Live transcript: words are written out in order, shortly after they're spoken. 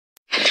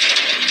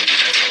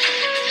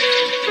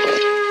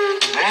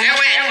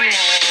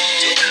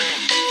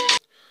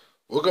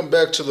Welcome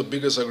back to the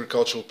biggest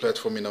agricultural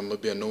platform in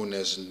Namibia known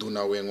as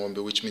Ndunawe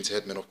Ngombe, which means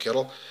headman of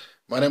cattle.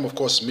 My name, of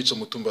course, is Mitchell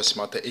Mutumba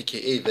Smata,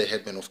 aka the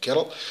headman of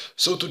cattle.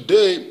 So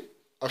today,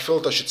 I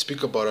felt I should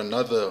speak about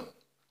another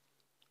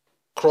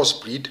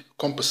crossbreed,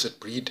 composite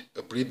breed,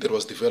 a breed that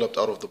was developed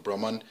out of the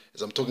Brahman.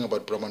 As I'm talking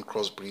about Brahman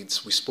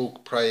crossbreeds, we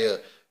spoke prior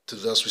to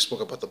this, we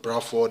spoke about the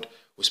Braford,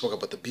 we spoke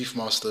about the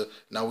Beefmaster.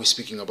 Now we're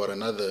speaking about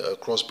another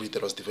crossbreed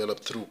that was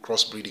developed through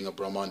crossbreeding a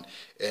Brahman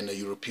and a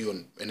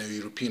European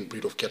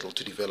breed of cattle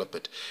to develop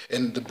it.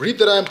 And the breed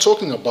that I am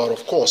talking about,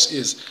 of course,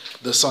 is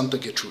the Santa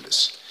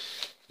Gertrudis.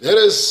 There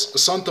is a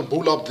Santa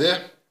bull up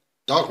there,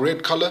 dark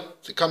red color.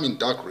 They come in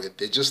dark red.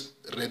 They're just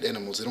red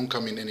animals. They don't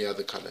come in any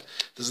other color.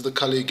 This is the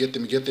color you get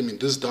them. You get them in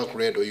this dark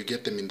red, or you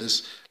get them in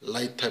this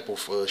light type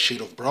of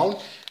shade of brown.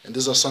 And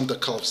these are Santa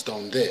calves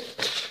down there.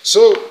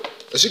 So,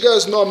 as you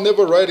guys know, I'm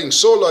never riding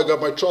solo. I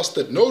got my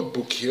trusted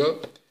notebook here.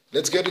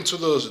 Let's get into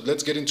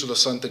the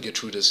Santa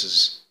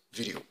Gertrudis'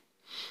 video.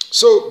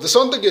 So the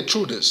Santa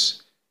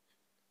Gertrudis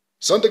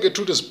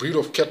breed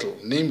of cattle,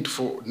 named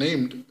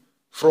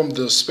from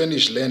the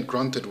Spanish land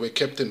granted where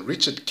Captain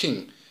Richard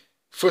King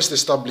first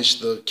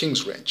established the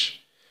King's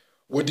Ranch,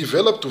 were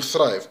developed to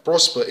thrive,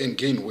 prosper, and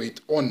gain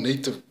weight on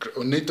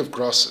native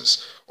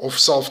grasses of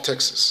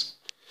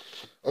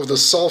the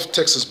South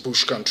Texas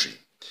bush country.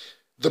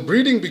 The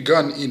breeding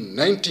began in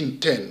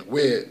 1910,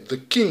 where the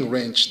King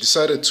Ranch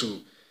decided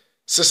to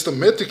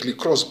systematically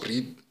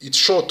crossbreed its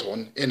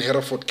Shorthorn and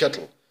Hereford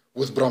cattle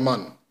with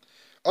Brahman.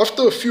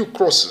 After a few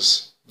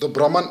crosses, the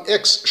Brahman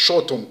X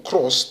Shorthorn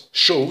cross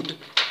showed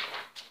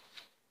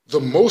the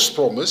most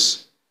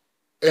promise,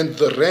 and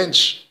the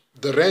ranch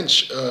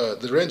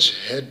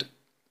had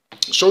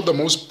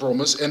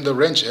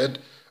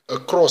a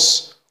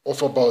cross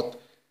of about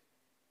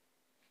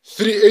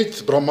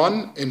 3/8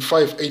 Brahman and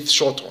 5/8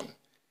 Shorthorn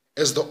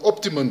as the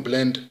optimum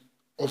blend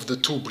of the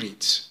two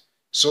breeds.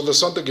 So the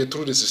Santa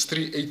Gertrudis is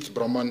 3/8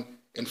 Brahman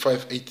and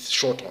 5/8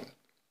 Shorthorn.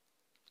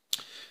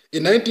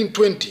 In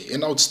 1920,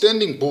 an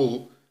outstanding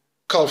bull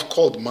calf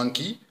called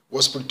Monkey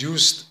was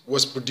produced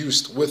with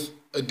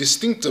a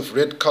distinctive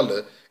red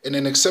color and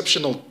an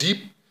exceptional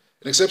deep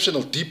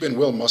and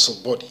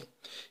well-muscled body.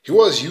 He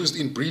was used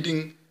in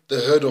breeding the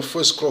herd of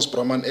first cross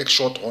Brahman X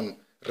Shorthorn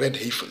red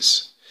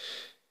heifers.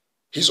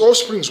 His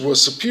offspring were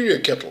superior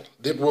cattle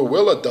that were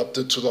well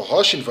adapted to the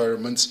harsh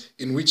environments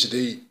in which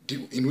they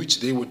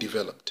were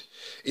developed.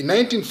 In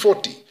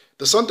 1940,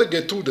 the Santa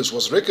Gertrudis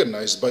was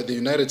recognized by the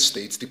United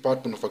States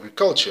Department of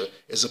Agriculture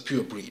as a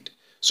pure breed.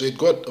 So it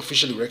got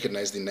officially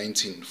recognized in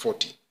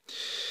 1940.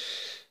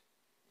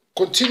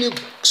 Continue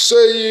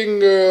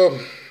saying,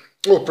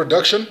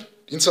 production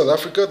in South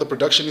Africa, the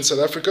production in South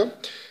Africa.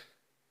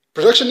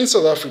 Production in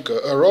South Africa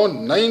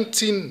around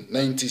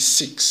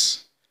 1996.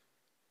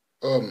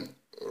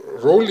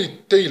 Rowley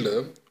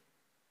Taylor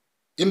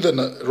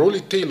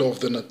of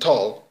the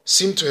Natal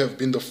seemed to have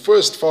been the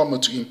first farmer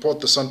to import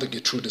the Santa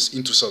Gertrudis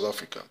into South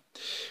Africa,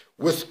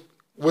 with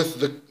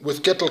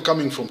cattle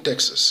coming from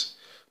Texas.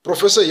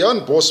 Professor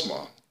Jan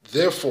Bosma,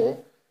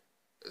 thereafter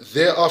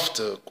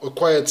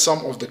acquired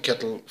some of the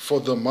cattle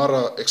for the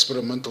Mara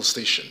experimental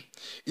station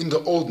in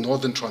the old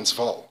northern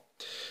Transvaal.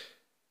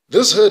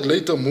 This herd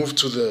later moved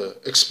to the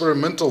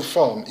experimental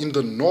farm in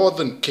the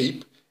Northern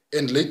Cape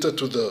and later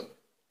to the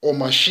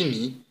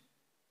Omashini,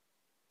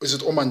 is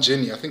it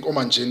Omanjeni? I think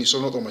Omanjeni, so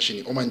not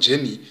Omashini,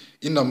 Omanjeni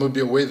in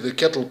Namibia, where the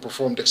cattle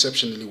performed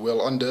exceptionally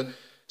well under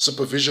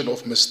supervision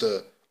of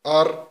Mr.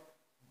 R.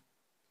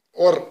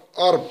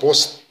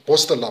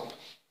 Bostelap.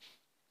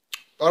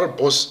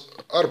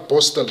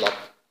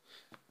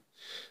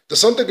 The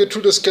Santa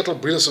Gertrudis Cattle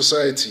Breeder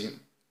Society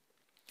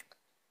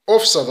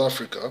of South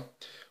Africa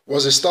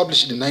was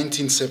established in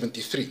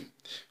 1973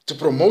 to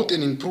promote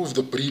and improve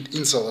the breed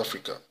in South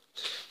Africa.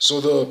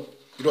 So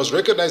it was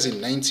recognized in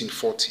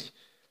 1940.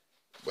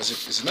 Is it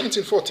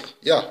 1940?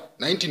 Yeah,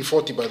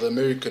 1940 by the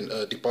American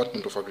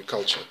Department of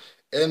Agriculture.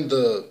 And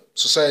the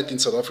society in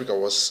South Africa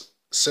was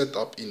set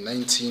up in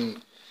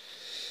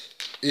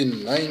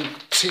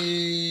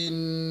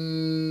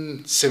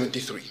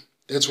 1973.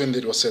 That's when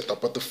it was set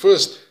up. But the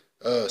first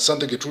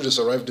Santa Gertrudis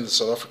arrived in the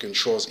South African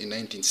shores in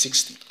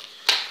 1960.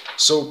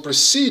 So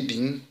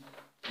proceeding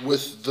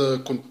with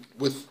the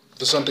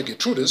Santa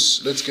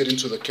Gertrudis, let's get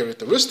into the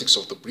characteristics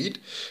of the breed.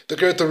 The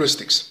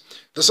characteristics.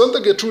 The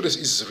Santa Gertrudis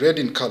is red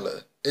in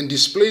color and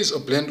displays a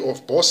blend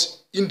of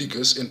Bos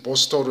Indicus and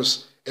Bos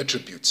Taurus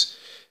attributes.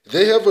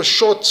 They have a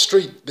short,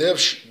 straight,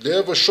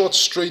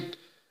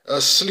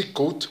 slick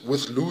coat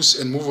with loose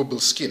and movable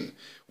skin,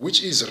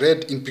 which is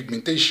red in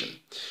pigmentation.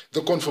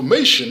 The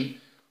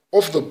conformation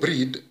of the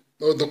breed,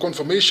 the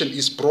conformation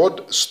is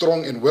broad,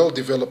 strong, and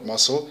well-developed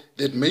muscle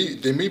that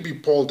they may be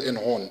pawled and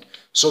horned.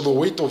 So the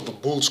weight of the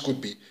bulls could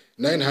be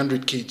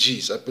 900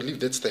 kgs. I believe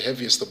that's the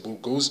heaviest the bull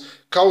goes.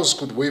 Cows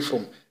could weigh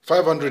from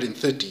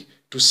 530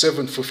 to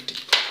 750.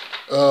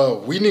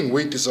 Weaning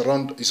weight is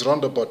around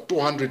about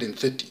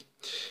 230.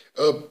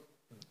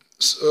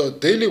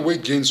 Daily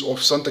weight gains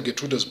of Santa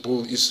Gertrudis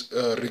bull is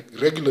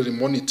regularly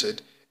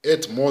monitored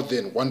at more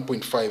than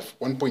 1.5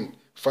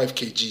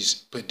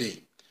 kgs per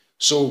day.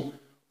 So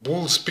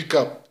bulls pick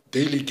up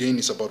daily gain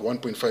is about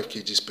 1.5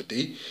 kgs per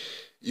day.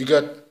 You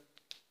got,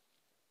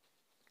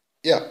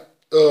 yeah,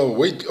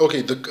 weight.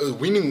 Okay,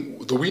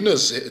 the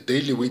winner's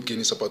daily weight gain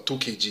is about 2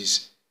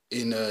 kgs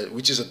in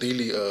which is a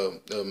daily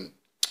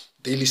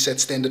set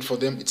standard for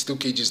them. It's 2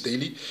 kgs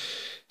daily.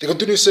 They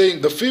continue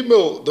saying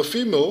females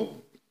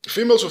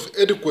with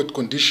adequate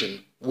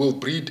condition will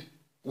breed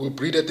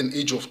at an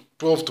age of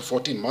 12 to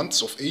 14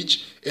 months of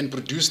age and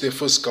produce their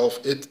first calf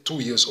at 2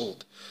 years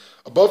old.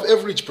 Above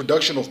average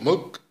production of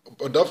milk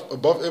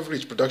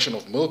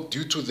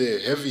due to their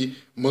heavy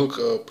milk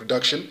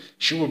production,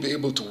 she will be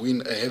able to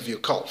win a heavier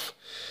calf.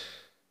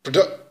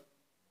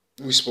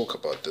 We spoke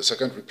about this. I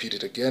can't repeat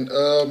it again.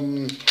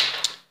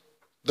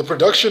 The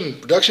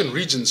production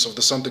regions of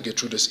the Santa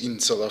Gertrudis in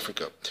South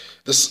Africa.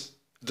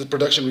 The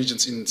production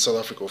regions in South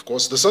Africa, of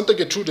course. The Santa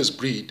Gertrudis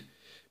breed,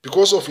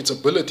 because of its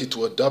ability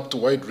to adapt to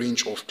a wide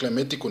range of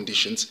climatic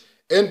conditions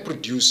and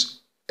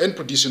produced in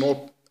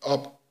all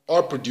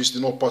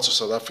parts of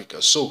South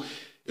Africa. So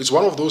it's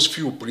one of those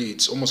few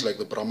breeds, almost like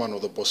the Brahman or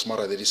the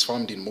Bosmara, that is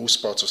found in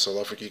most parts of South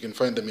Africa. You can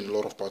find them in a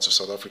lot of parts of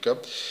South Africa.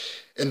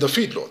 And the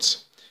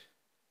feedlots.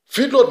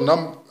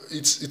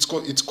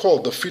 It's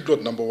called the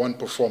feedlot #1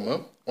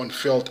 performer on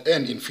veld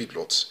and in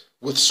feedlots,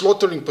 with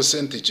slaughtering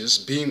percentages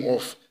being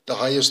of the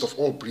highest of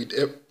all breeds.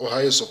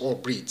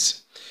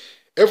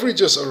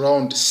 Averages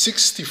around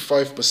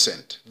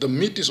 65%. The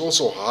meat is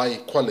also high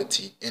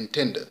quality and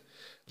tender.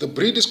 The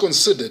breed is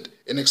considered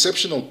an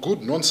exceptional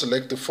good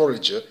non-selective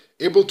forager,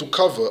 able to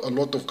cover a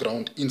lot of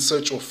ground in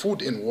search of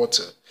food and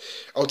water.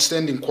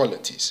 Outstanding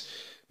qualities.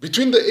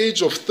 Between the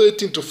age of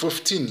 13 to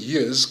 15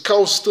 years,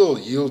 cows still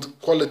yield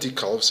quality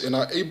calves and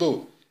are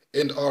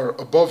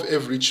above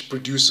average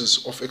producers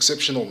of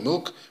exceptional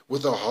milk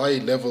with a high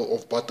level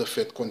of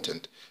butterfat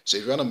content. So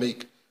if you want to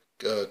make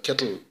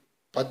cattle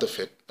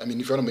butterfat, if you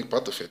want to make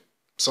butterfat,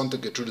 Santa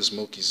Gertrudis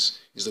milk is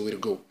the way to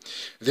go.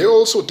 They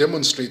also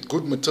demonstrate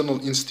good maternal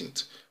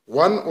instinct.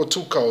 1 or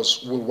 2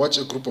 cows will watch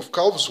a group of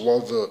calves while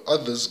the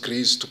others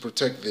graze to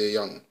protect their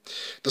young.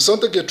 The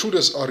Santa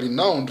Gertrudis are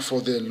renowned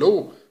for their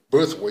low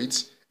birth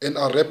weights and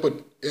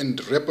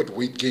rapid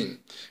weight gain.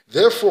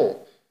 Therefore,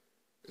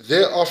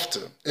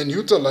 thereafter, and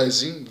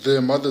utilizing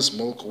their mother's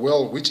milk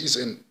well, which is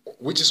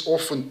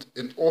often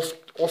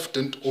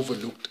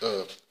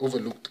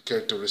overlooked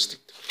characteristic,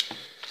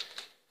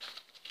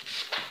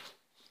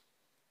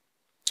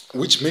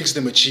 which makes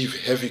them achieve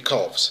heavy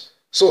calves.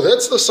 So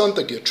that's the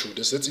Santa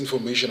Gertrudis. That's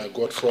information I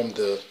got from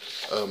the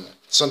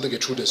Santa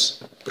Gertrudis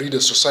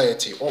Breeders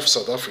Society of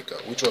South Africa,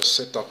 which was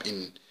set up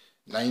in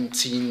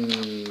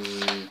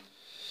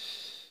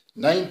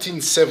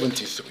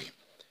 1973.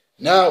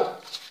 Now,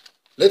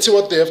 let's see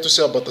what they have to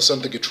say about the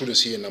Santa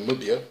Gertrudis here in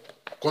Namibia,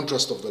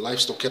 contrast of the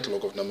livestock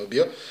catalogue of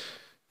Namibia.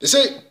 They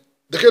say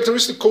the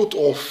characteristic coat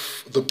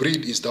of the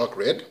breed is dark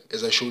red,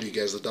 as I showed you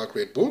guys, the dark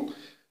red bull.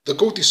 The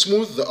coat is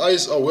smooth, the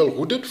eyes are well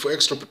hooded for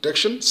extra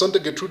protection. Santa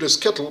Gertrudis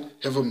cattle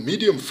have a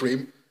medium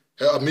framed,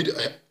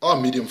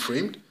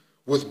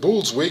 with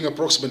bulls weighing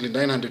approximately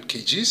 900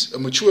 kgs. A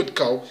matured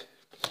cow,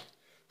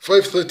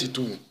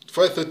 530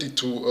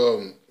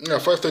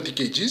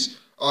 kgs,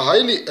 are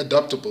highly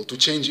adaptable to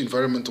change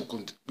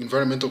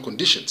environmental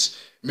conditions,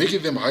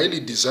 making them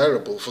highly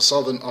desirable for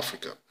southern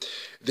Africa.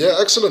 They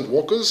are excellent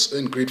walkers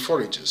and great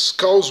foragers.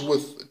 Cows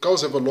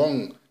have a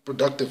long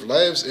productive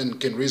lives and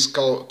can raise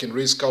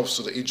calves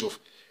to the age of,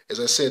 as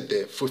I said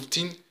there,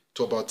 15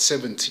 to about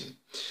 17.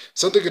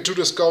 Santa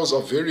Gertrudis cows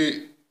have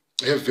very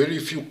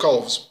few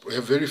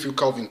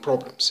calving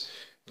problems.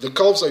 The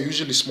calves are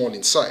usually small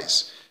in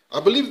size. I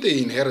believe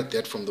they inherit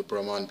that from the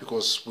Brahman,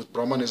 because with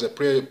Brahman, as I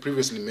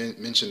previously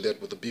mentioned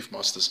that with the beef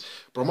masters,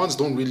 Brahmans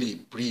don't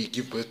really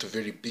give birth to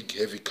very big,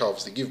 heavy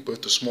calves. They give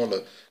birth to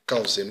smaller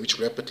calves, then which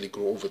rapidly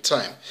grow over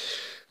time.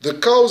 The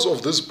cows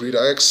of this breed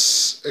are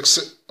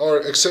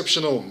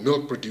exceptional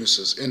milk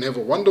producers and have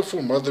a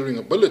wonderful mothering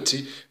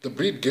ability. The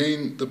breed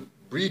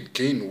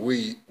gain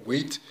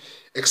weight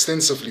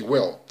extensively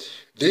well.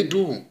 They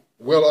do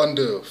well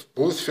under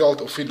both veld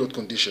or feedlot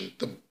condition.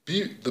 The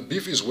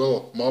beef is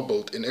well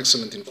marbled and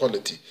excellent in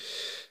quality.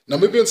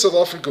 Namibia and South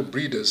Africa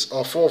breeders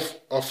are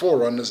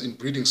forerunners in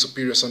breeding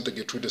superior Santa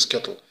Gertrudis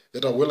cattle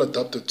that are well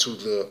adapted to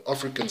the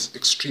African's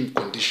extreme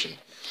condition.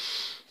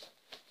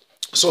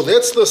 So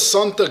that's the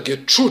Santa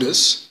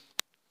Gertrudis.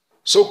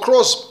 So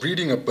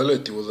cross-breeding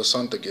ability with the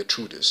Santa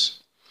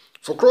Gertrudis.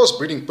 For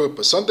cross-breeding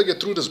purpose, Santa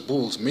Gertrudis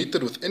bulls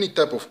mated with any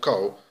type of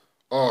cow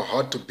are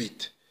hard to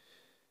beat.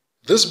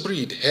 This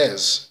breed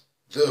has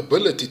the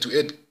ability to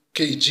add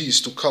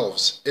kgs to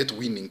calves at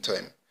weaning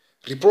time.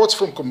 Reports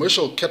from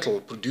commercial cattle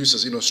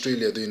producers in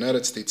Australia, the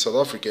United States, South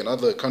Africa, and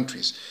other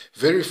countries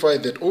verify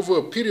that over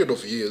a period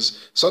of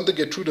years, Santa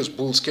Gertrudis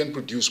bulls can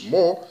produce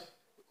more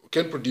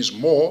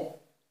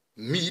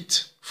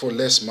meat for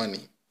less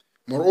money.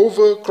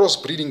 Moreover,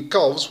 crossbreeding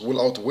calves will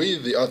outweigh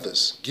the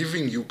others,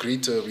 giving you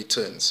greater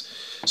returns.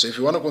 So if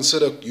you want to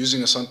consider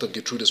using a Santa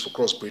Gertrudis for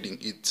crossbreeding,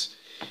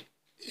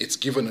 it's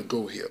given a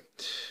go here.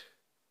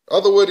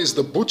 Other word is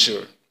the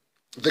butcher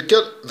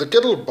The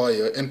cattle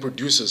buyer and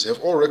producers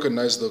have all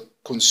recognized the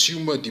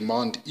consumer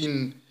demand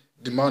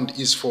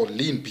is for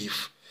lean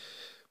beef.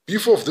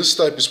 Beef of this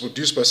type is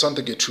produced by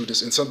Santa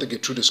Gertrudis and Santa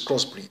Gertrudis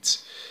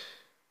crossbreeds.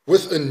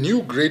 With a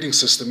new grading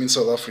system in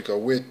South Africa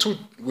where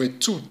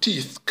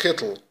two-teeth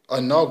cattle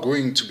are now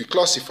going to be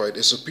classified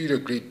as superior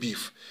grade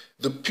beef,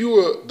 the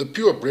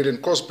purebred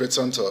and crossbred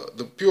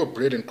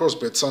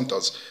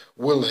Santas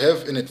will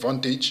have an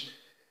advantage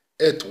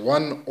at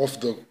one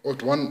of the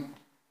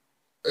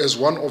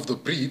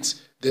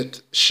breeds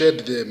that shed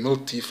their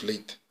milk teeth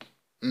late.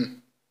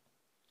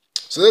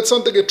 So that's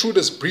Santa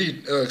Gertrudis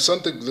breed, the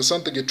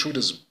Santa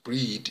Gertrudis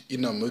breed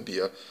in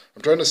Namibia.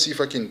 I'm trying to see if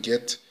I can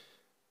get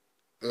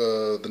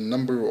the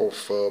number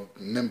of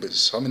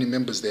members, how many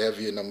members they have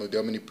here in Namibia,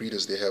 how many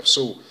breeders they have.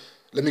 So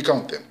let me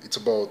count them. It's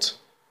about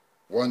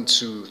 1,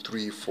 2,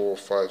 3, 4,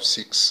 5,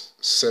 6,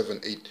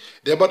 7, 8.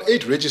 There are about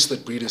 8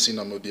 registered breeders in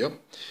Namibia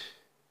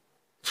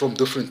from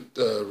different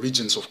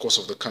regions, of course,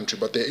 of the country.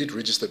 But there are 8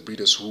 registered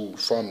breeders who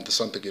farm the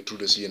Santa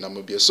Gertrudis here in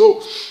Namibia.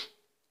 So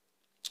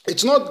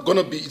it's not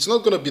gonna be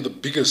the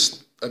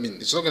biggest. I mean,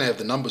 it's not gonna have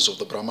the numbers of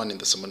the Brahman and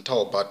the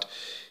Simmental, but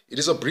it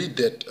is a breed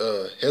that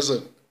has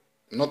a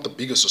not the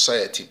biggest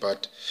society,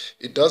 but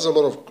it does a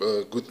lot of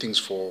good things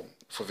for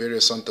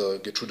various Santa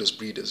Gertrudis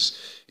breeders.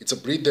 It's a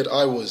breed that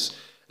I was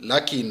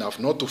lucky enough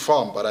not to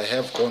farm, but I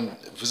have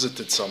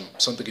visited some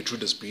Santa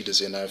Gertrudis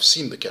breeders and I've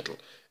seen the cattle.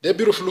 They're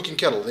beautiful looking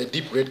cattle. They're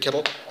deep red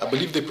cattle. I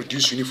believe they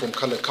produce uniform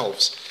colored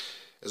calves.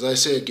 As I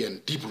say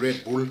again, deep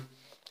red bull,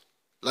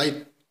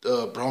 light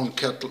brown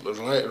cattle,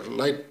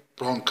 light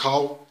brown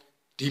cow,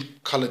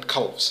 deep colored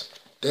calves.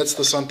 That's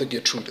the Santa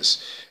Gertrudis.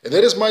 And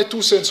that is my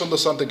 2 cents on the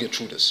Santa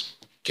Gertrudis.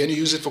 Can you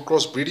use it for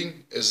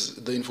crossbreeding? As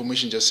the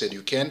information just said,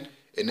 you can.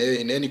 And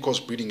in any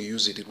crossbreeding you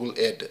use it, it will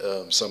add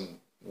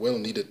some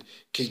well-needed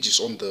kgs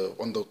on the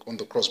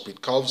crossbreed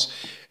calves.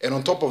 And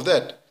on top of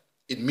that,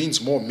 it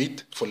means more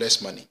meat for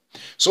less money.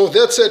 So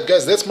that said,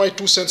 guys, that's my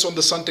 2 cents on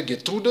the Santa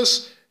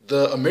Gertrudis,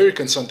 the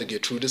American Santa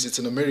Gertrudis. It's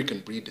an American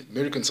breed,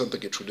 American Santa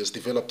Gertrudis,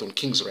 developed on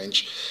King's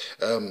Ranch.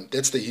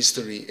 That's the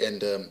history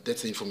and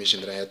that's the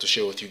information that I had to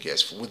share with you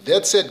guys. With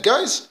that said,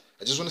 guys,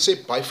 I just want to say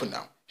bye for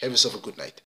now. Have yourself a good night.